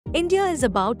India is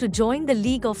about to join the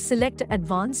league of select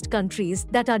advanced countries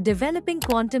that are developing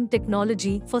quantum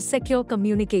technology for secure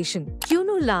communication.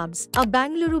 QNu Labs, a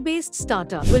Bengaluru-based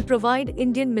startup, will provide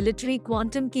Indian military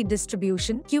quantum key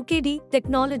distribution (QKD)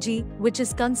 technology, which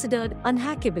is considered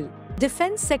unhackable.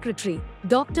 Defense Secretary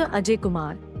Dr Ajay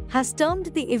Kumar has termed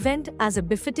the event as a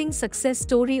befitting success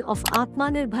story of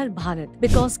Aatmanirbhar Bharat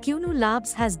because QNu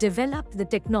Labs has developed the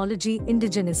technology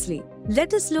indigenously.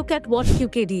 Let us look at what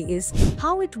QKD is,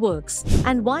 how it works,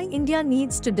 and why India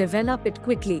needs to develop it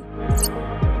quickly.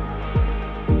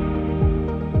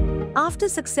 After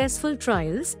successful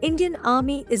trials, Indian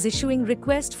Army is issuing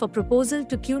request for proposal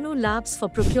to QNu Labs for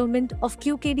procurement of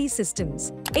QKD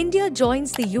systems. India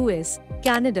joins the US,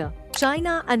 Canada,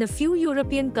 China and a few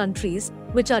European countries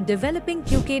which are developing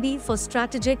QKD for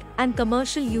strategic and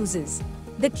commercial uses.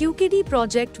 The QKD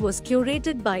project was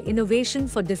curated by Innovation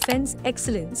for Defense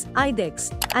Excellence (IDEX)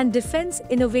 and Defense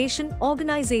Innovation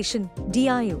Organization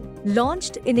 (DIO).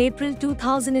 Launched in April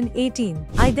 2018,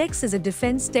 IDEX is a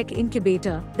defense tech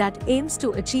incubator that aims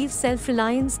to achieve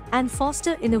self-reliance and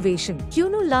foster innovation.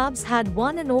 QNu Labs had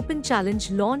won an open challenge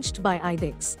launched by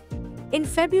IDEX. In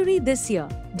February this year,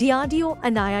 DRDO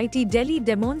and IIT Delhi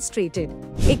demonstrated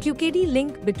a QKD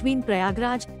link between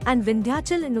Prayagraj and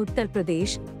Vindhyachal in Uttar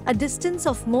Pradesh, a distance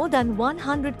of more than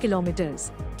 100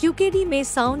 kilometers. QKD may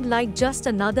sound like just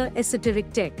another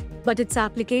esoteric tech, but its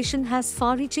application has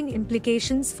far-reaching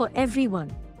implications for everyone.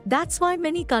 That's why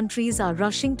many countries are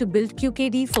rushing to build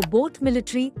QKD for both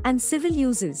military and civil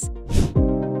uses.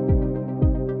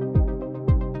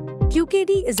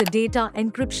 QKD is a data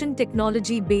encryption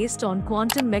technology based on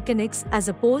quantum mechanics as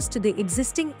opposed to the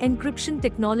existing encryption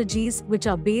technologies which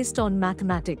are based on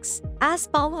mathematics. As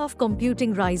power of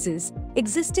computing rises,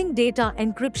 existing data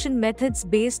encryption methods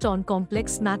based on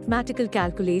complex mathematical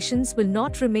calculations will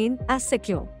not remain as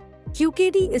secure.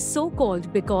 QKD is so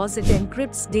called because it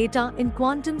encrypts data in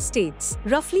quantum states.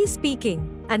 Roughly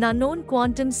speaking, an unknown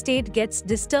quantum state gets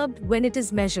disturbed when it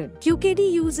is measured.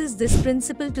 QKD uses this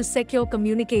principle to secure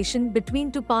communication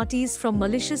between two parties from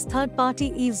malicious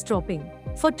third-party eavesdropping.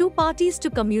 For two parties to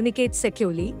communicate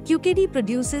securely, QKD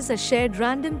produces a shared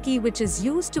random key which is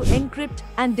used to encrypt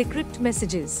and decrypt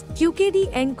messages.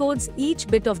 QKD encodes each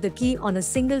bit of the key on a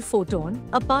single photon,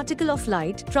 a particle of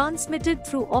light transmitted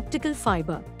through optical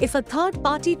fiber. If a third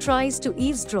party tries to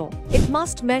eavesdrop, it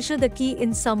must measure the key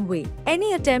in some way.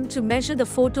 Any attempt to measure the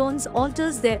photons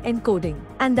alters their encoding,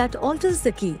 and that alters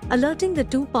the key, alerting the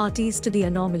two parties to the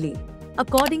anomaly.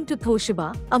 According to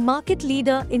Toshiba, a market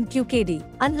leader in QKD,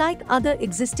 unlike other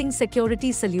existing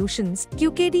security solutions,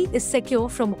 QKD is secure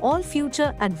from all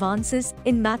future advances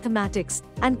in mathematics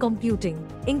and computing,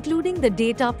 including the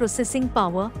data processing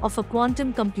power of a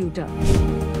quantum computer.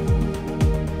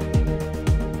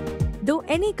 Though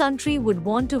any country would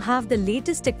want to have the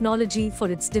latest technology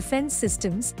for its defense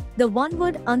systems, the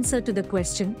one-word answer to the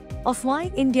question of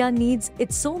why India needs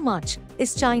it so much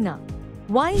is China.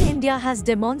 While India has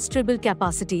demonstrable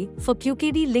capacity for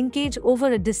QKD linkage over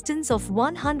a distance of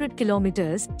 100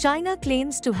 kilometers, China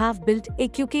claims to have built a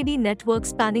QKD network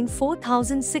spanning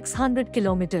 4,600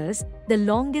 kilometers, the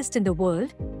longest in the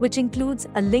world, which includes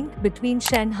a link between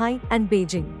Shanghai and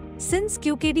Beijing. Since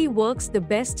QKD works the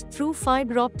best through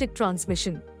fiber optic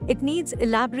transmission, it needs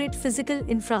elaborate physical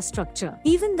infrastructure.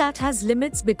 Even that has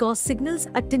limits because signals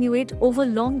attenuate over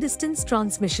long-distance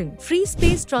transmission. Free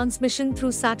space transmission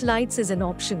through satellites is an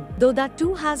option, though that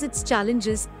too has its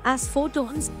challenges as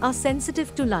photons are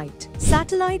sensitive to light.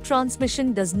 Satellite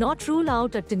transmission does not rule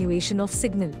out attenuation of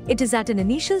signal. It is at an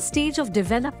initial stage of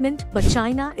development, but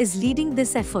China is leading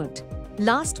this effort.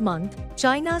 Last month,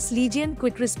 China's Legion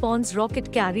Quick Response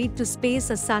rocket carried to space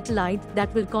a satellite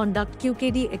that will conduct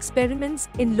QKD experiments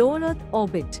in low Earth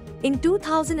orbit. In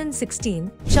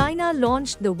 2016, China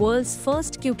launched the world's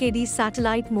first QKD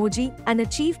satellite MOJI and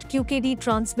achieved QKD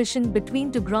transmission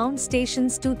between two ground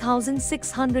stations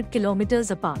 2,600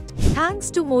 kilometers apart. Thanks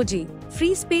to MOJI,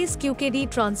 free space QKD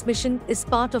transmission is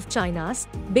part of China's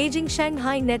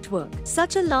Beijing-Shanghai network.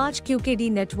 Such a large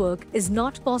QKD network is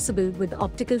not possible with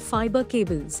optical fiber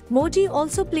cables. MOJI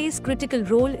also plays critical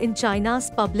role in China's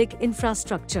public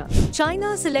infrastructure.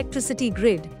 China's electricity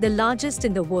grid, the largest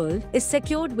in the world, is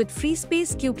secured with free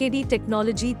space QKD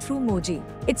technology through MOJI.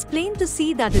 It's plain to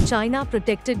see that a China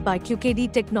protected by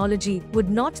QKD technology would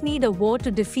not need a war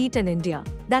to defeat an India.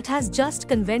 that has just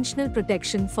conventional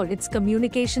protection for its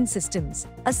communication systems.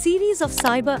 A series of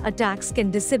cyber attacks can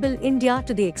disable India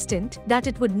to the extent that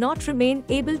it would not remain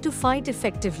able to fight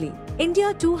effectively.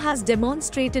 India too has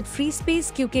demonstrated free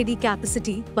space QKD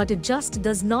capacity, but it just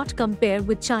does not compare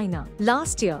with China.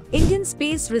 Last year, Indian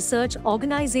Space Research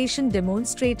Organization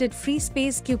demonstrated free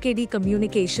space QKD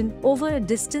communication over a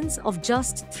distance of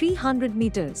just 300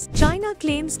 meters. China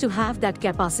claims to have that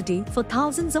capacity for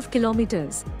thousands of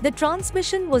kilometers. The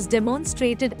transmission was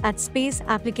demonstrated at Space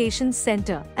Applications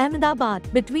Center,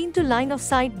 Ahmedabad, between two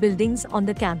line-of-sight buildings on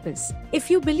the campus. If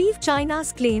you believe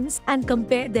China's claims and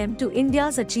compare them to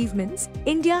India's achievements,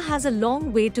 India has a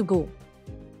long way to go.